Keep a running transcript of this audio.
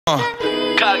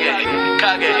Kage,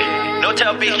 no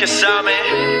tell beat Kasame.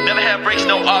 Never had breaks,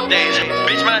 no off days.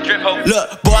 Bitch, my drip hoe.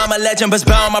 Look, boy, I'm a legend, but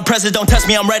bound my presence. Don't test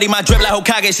me, I'm ready. My drip like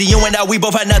Hokage. See you and I, we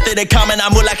both had nothing in common. I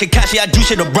move like Kakashi, I do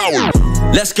shit to bro.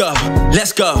 Let's go,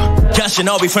 let's go. Young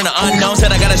Shinobi from the unknown.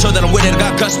 Said I gotta show that I'm with it. I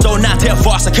got gusto, not tell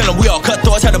false. I kill them, we all cut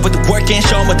throats. Had to put the work in,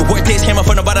 show them what the work is. Came up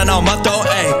from the bottom, now I'm up though.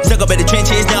 Ayy, stuck up at the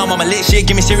trenches, now I'm on my lit shit.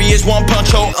 Give me serious one punch,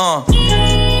 oh,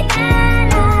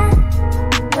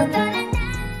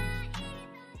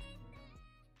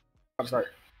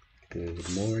 Good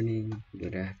morning,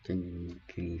 good afternoon,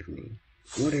 good evening,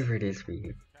 whatever it is for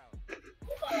you.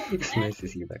 It's nice to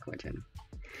see you back on my channel.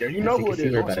 Yeah, you know who it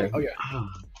is. Oh yeah.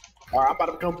 Alright, I'm about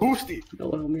to become boosted.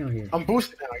 No, help me out here. I'm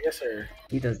boosted now, yes sir.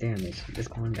 He does damage. This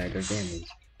Quan guy does damage.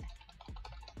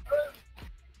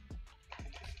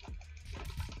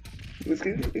 What's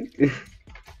good?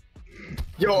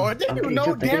 Yo, I didn't even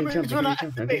know damage when I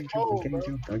activate.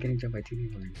 I'm getting jumped by 2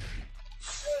 people.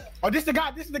 Oh, this is the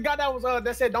guy that was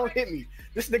that said don't hit me.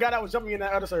 This is the guy that was jumping in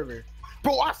that other server.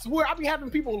 Bro, I swear I be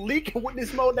having people leaking with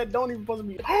this mode that don't even supposed to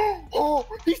be. Oh,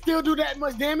 he still do that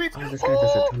much damage. Oh, this guy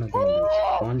does a ton of damage.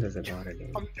 Quan does a lot of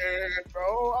damage. I'm dead,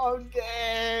 bro. I'm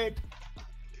dead.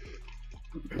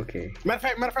 Okay. Matter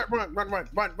of fact, run.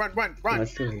 No,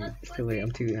 it's too late.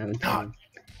 I'm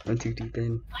too deep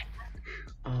in.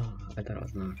 Oh, I thought I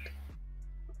was knocked.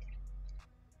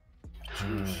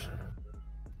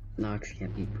 Nox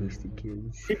can't be boosted,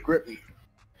 kids. He gripped me.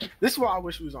 This is why I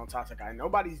wish he was on Toxic Guy.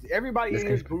 Everybody in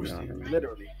here is boosted,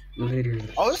 literally.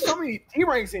 Oh, there's so many D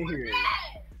ranks in here.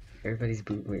 Everybody's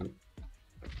boosted.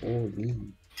 Oh, me.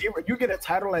 You get a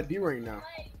title at D rank now.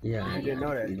 Yeah. You didn't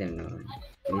know that. You didn't know.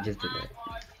 We just did that.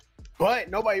 But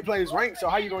nobody plays rank, so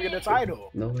how you gonna get a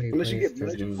title? Nobody unless plays you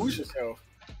get you boost yourself.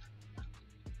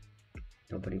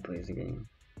 Nobody plays the game.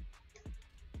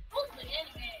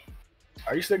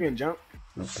 Are you still getting jumped?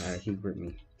 No, he gripped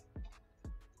me.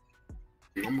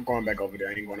 I'm going back over there.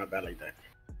 I ain't going up bad like that.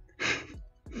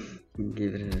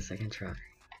 Give it a second try.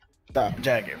 Stop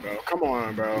jacket, bro. Come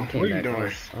on, bro. What are you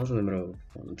doing? I was in the middle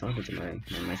of talking to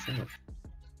myself.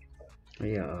 Oh,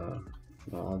 yeah,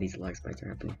 well, all these lag spikes are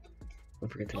happening. Don't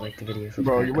forget to like the video.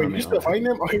 Bro, you still fighting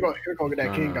him? Oh, here go get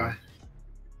that king guy.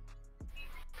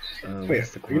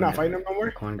 Wait, you're not fighting him no more?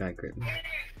 Quan guy gripped me.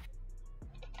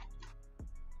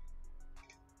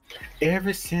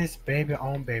 Ever since Baby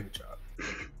on Baby Drop.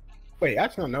 Wait, I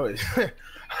actually don't know this.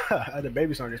 The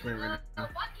baby song just playing right now.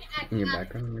 In your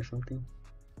background or something?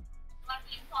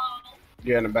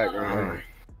 Yeah, in the background.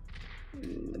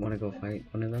 Wanna go fight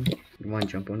one of them? You wanna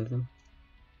jump one of them?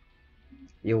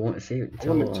 You want to say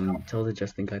tell the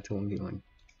Justin guy to 1v1.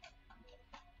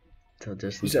 Tell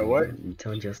Justin. You said what?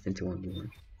 Tell Justin to 1v1.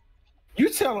 You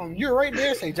tell him. You're right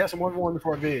there. Say Justin 1v1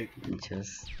 before big.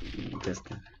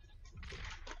 Justin.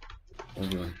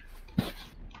 1v1.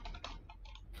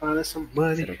 Find some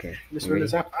money. Okay. You're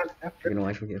gonna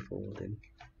watch me get folded.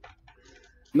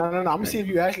 No. I'm gonna see if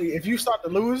you actually. If you start to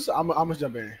lose, I'm gonna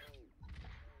jump in.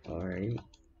 Alright.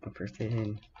 I'll first hit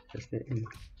in.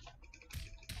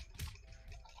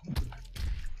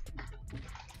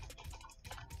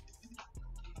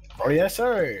 Oh yes,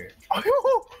 sir.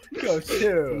 Oh, yo,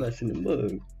 chill. That's in the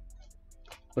mug.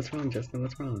 What's wrong, Justin?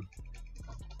 What's wrong?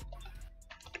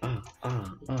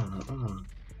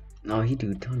 No, he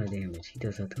do a ton of damage. He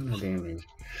does a ton of damage.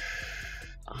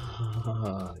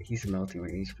 He's melting my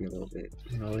HP a little bit.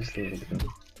 No, just a little bit.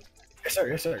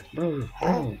 Yes, sir. Bro.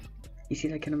 You see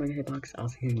that kind of mega hitbox? I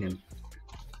was hitting him.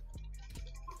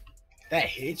 That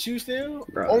hit you still?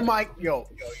 Bro. Oh my, yo,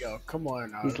 come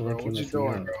on now, He's bro. What you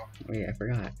doing, bro? Wait, I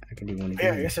forgot. I could do one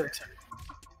again. Yeah, yes, sir.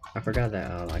 I forgot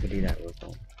that I could do that real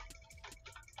quick.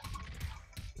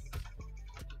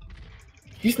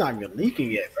 He's not even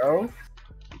leaking yet, bro.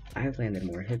 I have landed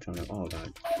more hits on him. Oh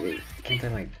god. Wait, can't I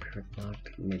like perfect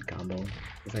block mid combo?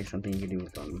 It's like something you can do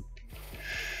with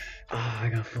I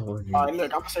got full. Alright,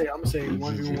 look, I'm gonna say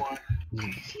 1v1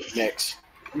 next.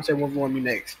 I'm gonna say 1v1 me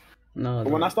next. No.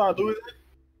 But when I start losing,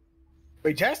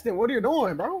 wait, Justin, what are you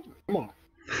doing, bro? Come on.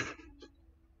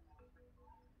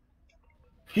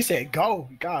 He said go.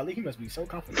 Golly, he must be so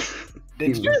confident.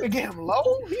 Did you ever get him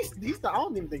low? He's I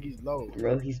don't even think he's low.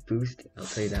 Bro, he's boosted. I'll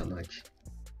tell you that much.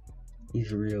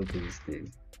 He's real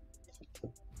boosted.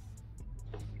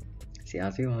 See,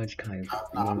 I'll see how much Kai.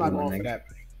 I'm not going for that.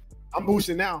 I'm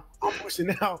boosting now.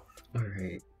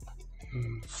 Alright.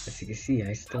 As you can see,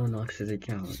 I stole Nox's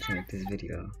account to make this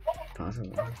video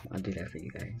possible. I'll do that for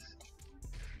you guys.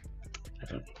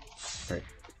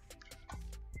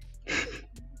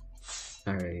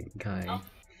 Alright, Kai.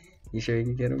 You sure you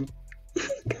can get him?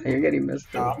 You're getting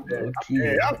messed up. I'm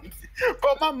dead.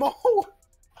 Bro, my mo.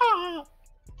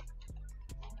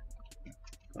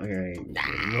 Alright, good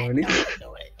Nah, morning.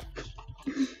 do it.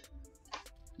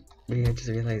 Yeah, I just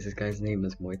realized this guy's name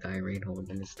is Muay Thai Reinhold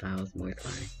and his style is Muay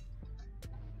Thai.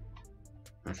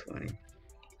 That's funny.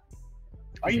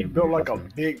 Why you built like a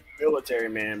big military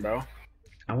man, bro?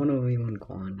 I want to V1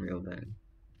 Quan real bad.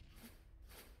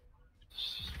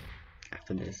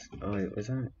 After this. Oh wait, was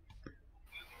that?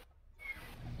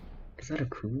 Is that a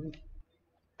coup?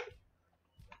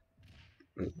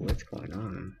 Wait, what's going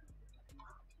on?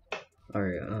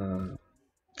 Alright,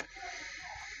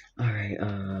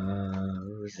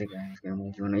 who's the guy?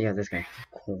 Yeah, this guy.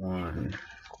 Quan.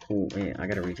 Cool, wait, I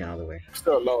gotta regen all the way.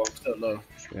 Still low, still low.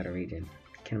 Still gotta regen.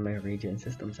 Can my regen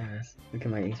system's ass? Look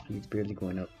at my HP, it's barely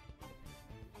going up.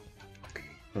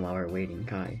 While we're waiting,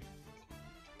 Kai.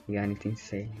 You got anything to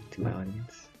say to my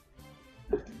audience?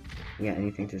 You got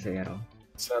anything to say at all?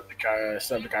 Sub the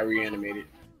Kai reanimated.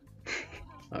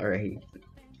 Alright.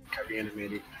 Kai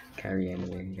reanimated. Carry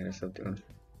anyway, you gotta sub to him.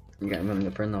 You gotta remember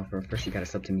the friend offer. First you gotta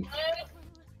sub to me.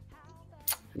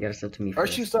 You gotta sub to me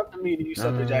first. First you sub to me, then you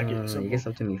sub the jacket. No, you get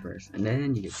sub to me first, and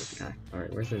then you get sub to the guy.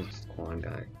 Alright, where's this Quan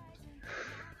guy?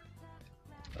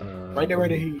 Right there.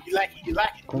 He's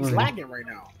lagging right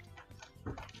now.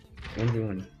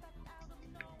 1v1.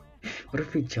 What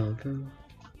if we jump him?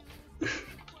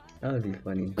 That would be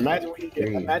funny. Imagine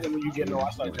when you get low,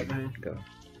 I start jumping him. Go.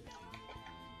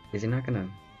 Is he not gonna?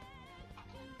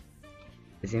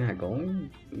 Is he not going?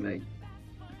 Like,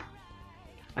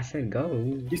 I said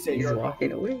go. He said he's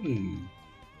walking away.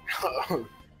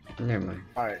 Never mind.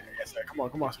 Alright, yes sir.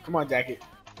 Come on, jacket.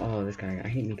 Oh, this guy. I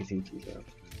hate Nikazuchi, bro.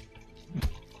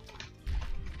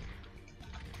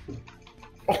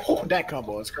 Oh, that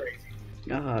combo is crazy.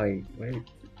 Oh, wait.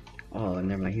 Oh,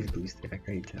 never mind. He's boosted. I can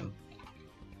already tell.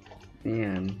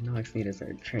 Man, Nox need to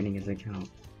start training his account.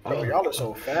 Oh, y'all are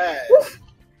so fast.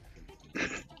 I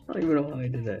don't even know how I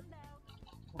did that.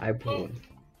 I pulled.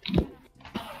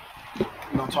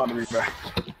 Don't talk to me, bro.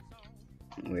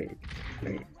 Wait.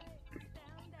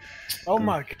 Oh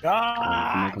my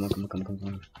god. Come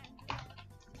on.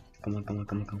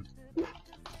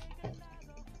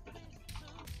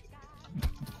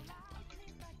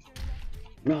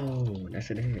 No, that's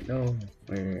a hit. No.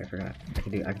 Wait, I forgot.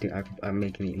 I'm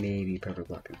making it maybe perfect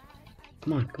blocking.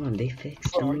 Come on, they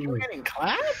fixed Bro, are me. you getting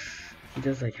clapped? He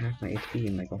does like half my HP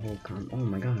in like a whole Oh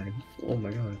my god.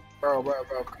 Bro,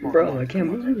 come on. Bro, I can't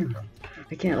move.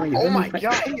 I can't like. Oh my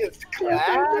god, he is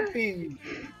clapping.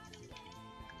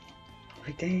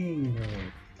 Like dang, bro.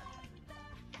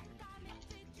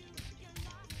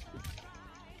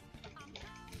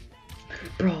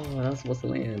 Bro, that was supposed to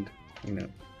land. You know.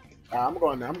 I'm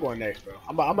going next, bro.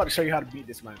 I'm about to show you how to beat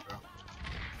this man, bro.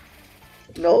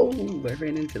 No, I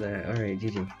ran into that. All right,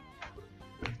 GG.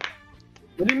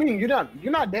 What do you mean? You're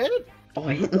not dead? Oh,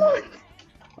 I hit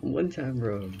one time,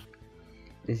 bro.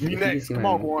 You next. Come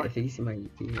on, Quan. If you see my,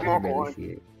 come on,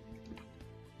 Quan.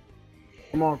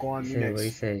 Come on, Quan. You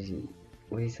next.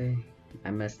 What do you say?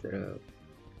 I messed it up.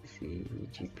 Let's see,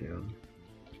 GPO.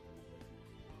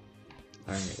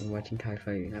 Alright, I'm watching Kai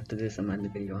fight. After this, I'm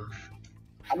ending the video off.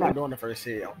 I'm not doing the first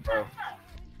hit, bro.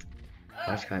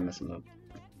 Watch Kai mess him up.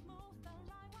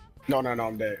 No,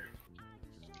 I'm dead.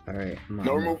 Alright,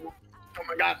 no removal. Oh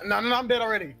my god. No, I'm dead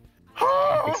already.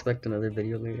 Expect another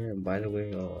video later, and by the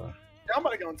way, I'm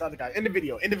about to get on top of the guy. In the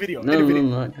video.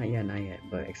 No, not yet.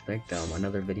 But expect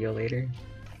another video later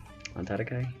on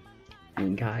Tatakai.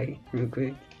 Kai, real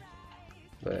quick.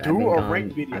 But do a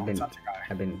ranked video on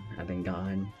Tatakai. I've been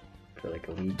gone for like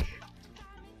a week.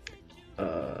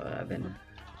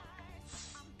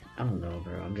 I don't know,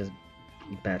 bro. I'm just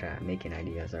better at making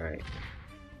ideas. Alright.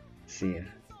 See ya.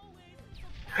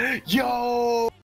 Yo!